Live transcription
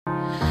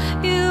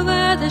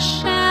were the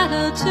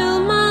shadow to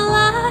my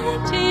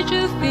light. Did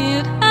you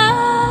feel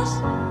us?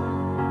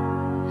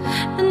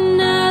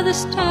 Another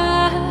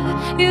star,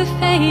 you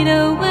fade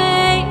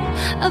away.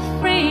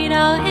 Afraid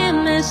our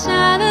image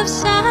out of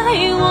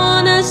sight.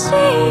 Wanna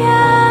see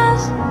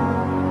us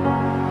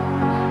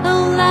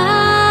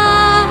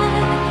alive.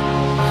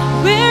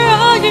 Where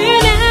are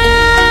you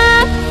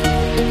now?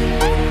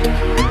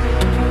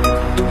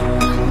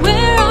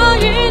 Where are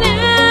you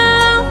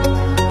now?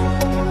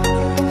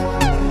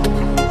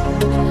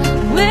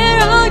 Where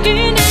are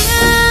you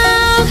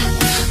now?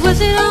 Was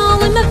it all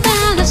in my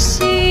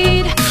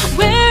fantasy?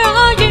 Where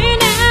are you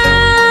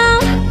now?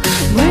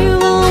 Were you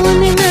all in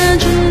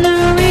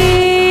imaginary?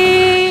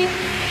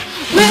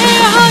 Where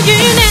are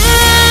you now?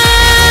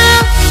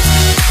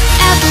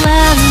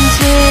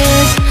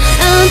 Atlantis,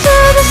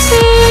 under the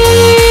sea,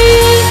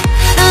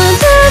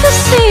 under the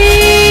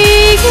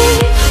sea.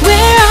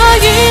 Where are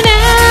you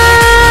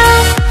now?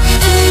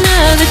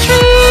 Another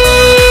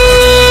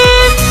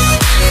dream.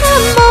 The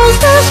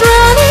monsters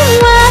running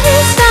wild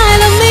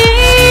inside of me.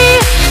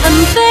 I'm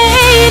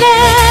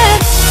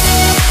faded.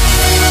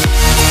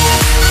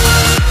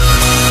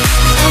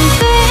 I'm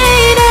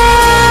faded.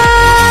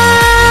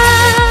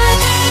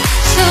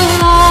 So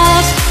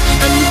lost.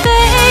 I'm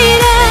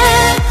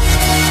faded.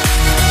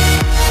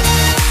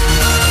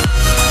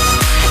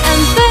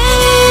 I'm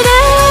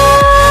faded.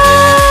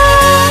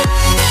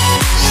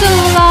 So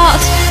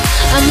lost.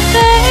 I'm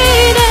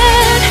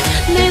faded.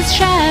 These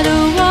shadow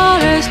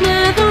waters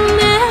never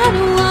met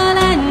what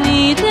I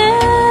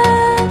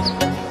needed.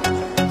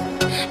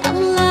 I'm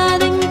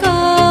letting go,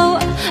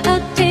 a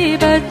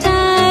deeper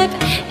dive,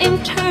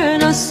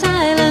 internal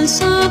silence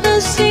of the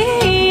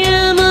sea.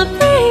 I'm a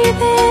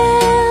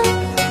breathing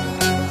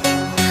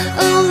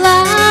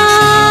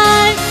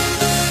alive.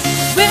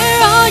 Where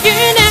are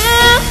you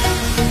now?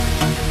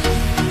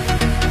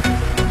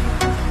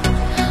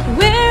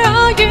 Where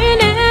are you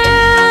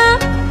now?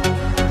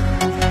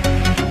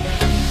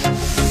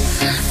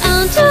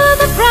 Under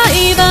the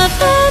bright of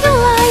the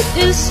light,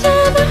 you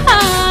set my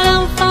heart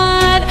on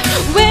fire.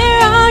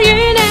 Where are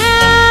you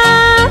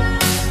now?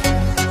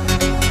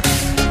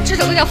 这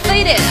首歌叫《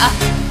Faded》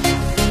啊。